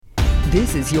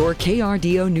This is your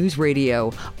KRDO News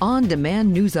Radio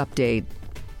on-demand news update.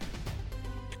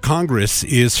 Congress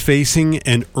is facing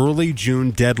an early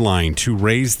June deadline to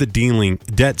raise the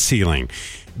debt ceiling.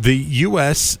 The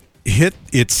U.S. hit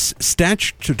its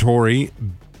statutory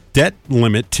debt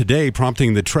limit today,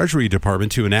 prompting the Treasury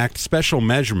Department to enact special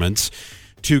measurements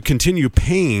to continue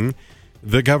paying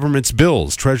the government's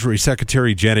bills. Treasury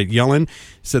Secretary Janet Yellen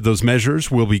said those measures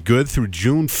will be good through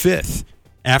June 5th.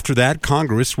 After that,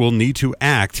 Congress will need to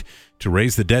act to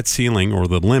raise the debt ceiling or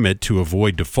the limit to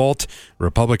avoid default.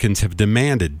 Republicans have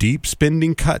demanded deep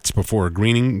spending cuts before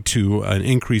agreeing to an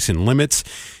increase in limits.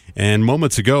 And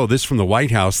moments ago, this from the White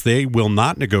House, they will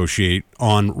not negotiate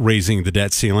on raising the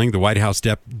debt ceiling. The White House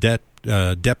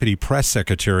Deputy Press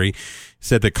Secretary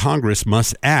said that Congress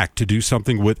must act to do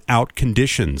something without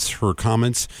conditions. Her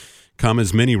comments come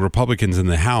as many Republicans in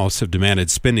the House have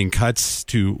demanded spending cuts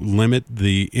to limit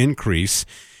the increase,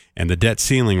 and the debt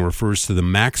ceiling refers to the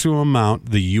maximum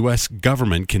amount the U.S.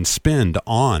 government can spend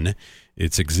on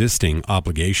its existing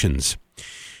obligations.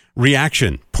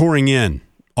 Reaction pouring in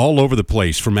all over the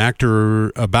place from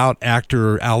actor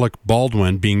Alec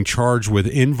Baldwin being charged with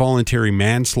involuntary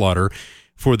manslaughter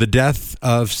for the death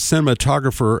of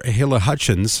cinematographer Halyna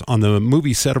Hutchins on the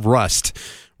movie set of Rust.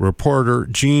 Reporter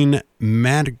Gene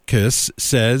Manicus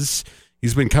says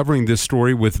he's been covering this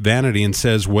story with Vanity and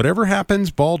says whatever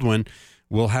happens, Baldwin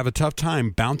will have a tough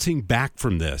time bouncing back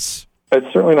from this. It's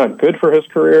certainly not good for his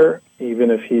career.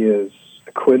 Even if he is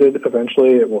acquitted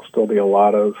eventually, it will still be a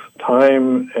lot of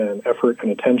time and effort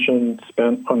and attention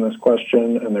spent on this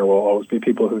question, and there will always be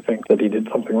people who think that he did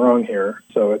something wrong here.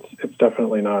 So it's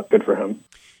definitely not good for him.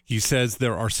 He says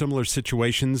there are similar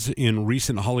situations in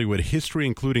recent Hollywood history,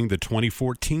 including the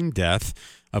 2014 death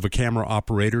of a camera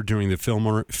operator during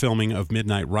the filming of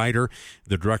Midnight Rider.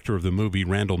 The director of the movie,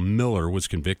 Randall Miller, was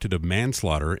convicted of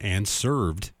manslaughter and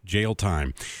served jail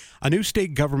time. A new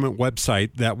state government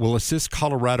website that will assist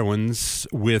Coloradoans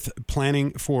with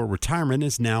planning for retirement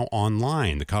is now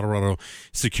online. The Colorado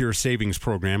Secure Savings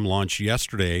Program launched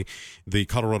yesterday. The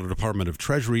Colorado Department of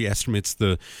Treasury estimates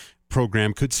the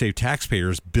program could save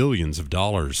taxpayers billions of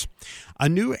dollars. A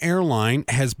new airline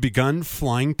has begun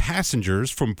flying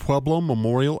passengers from Pueblo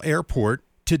Memorial Airport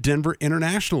to Denver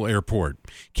International Airport.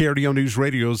 KRDO News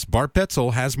Radio's Bart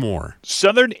Betzel has more.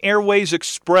 Southern Airways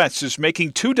Express is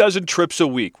making 24 trips a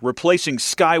week, replacing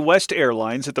SkyWest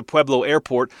Airlines at the Pueblo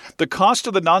Airport. The cost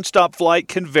of the nonstop flight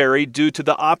can vary due to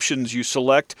the options you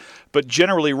select, but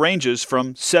generally ranges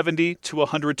from $70 to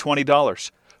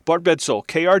 $120. Bart Betzel,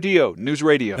 KRDO News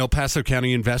Radio. El Paso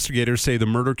County investigators say the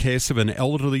murder case of an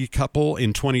elderly couple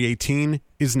in 2018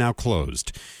 is now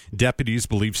closed. Deputies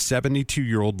believe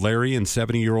 72-year-old Larry and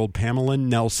 70-year-old Pamela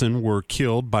Nelson were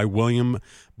killed by William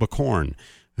Bacorn,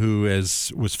 who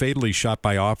was fatally shot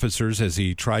by officers as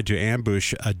he tried to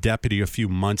ambush a deputy a few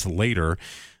months later.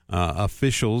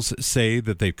 Officials say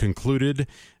that they've concluded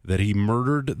that he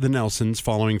murdered the Nelsons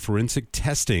following forensic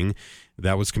testing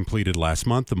that was completed last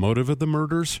month. The motive of the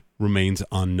murders remains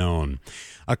unknown.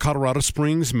 A Colorado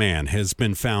Springs man has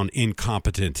been found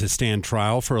incompetent to stand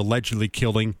trial for allegedly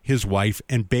killing his wife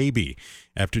and baby.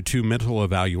 After 2 mental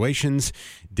evaluations,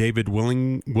 David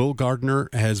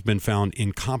Wilgardner has been found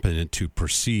incompetent to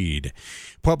proceed.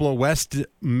 Pueblo West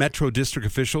Metro District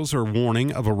officials are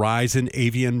warning of a rise in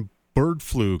avian bird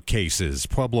flu cases.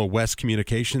 Pueblo West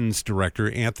Communications Director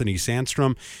Anthony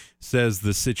Sandstrom says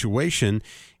the situation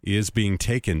is being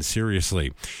taken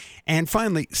seriously. And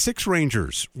finally, 6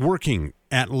 rangers working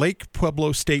at Lake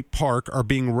Pueblo State Park are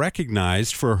being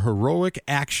recognized for heroic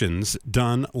actions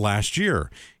done last year.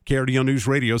 KRDO News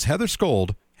Radio's Heather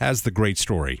Skold has the great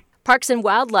story. Parks and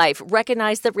Wildlife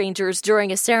recognized the rangers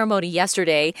during a ceremony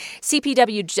yesterday.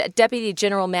 CPW Deputy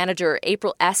General Manager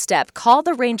April Estep called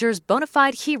the rangers bona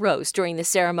fide heroes during the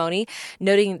ceremony,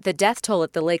 noting the death toll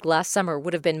at the lake last summer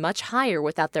would have been much higher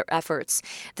without their efforts.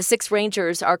 The 6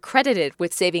 rangers are credited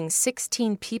with saving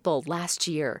 16 people last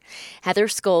year. Heather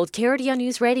Skold, KRDO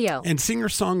News Radio. And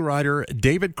singer-songwriter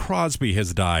David Crosby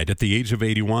has died at the age of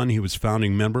 81. He was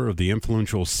founding member of the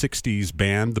influential 60s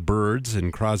band The Byrds,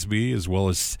 and Crosby, as well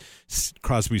as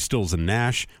Crosby, Stills and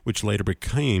Nash, which later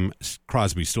became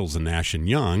Crosby, Stills and Nash and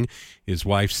Young. His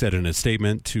wife said in a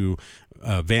statement to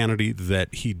Vanity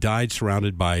that he died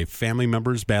surrounded by family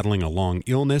members battling a long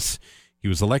illness. He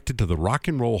was elected to the Rock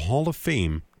and Roll Hall of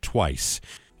Fame twice.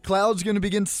 Clouds going to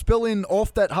begin spilling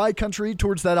off that high country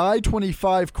towards that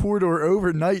I-25 corridor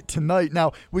overnight tonight.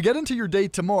 Now, we get into your day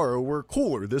tomorrow. We're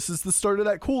cooler. This is the start of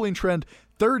that cooling trend.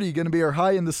 30 going to be our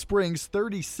high in the Springs,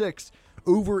 36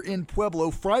 over in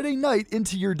Pueblo. Friday night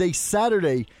into your day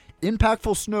Saturday,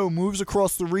 Impactful snow moves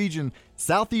across the region.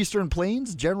 Southeastern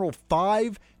plains, general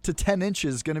 5 to 10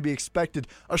 inches going to be expected.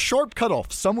 A sharp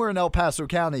cutoff somewhere in El Paso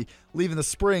County, leaving the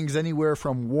Springs anywhere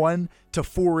from 1 to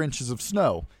 4 inches of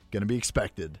snow going to be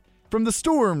expected. From the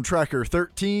Storm Tracker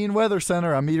 13 Weather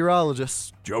Center, I'm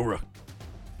meteorologist Joe Rook.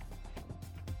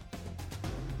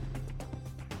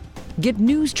 Get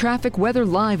news, traffic, weather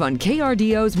live on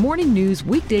KRDO's Morning News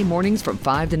weekday mornings from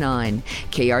 5 to 9.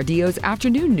 KRDO's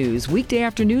Afternoon News weekday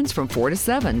afternoons from 4 to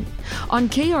 7. On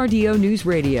KRDO News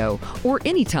Radio or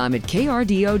anytime at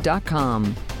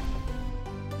krdo.com.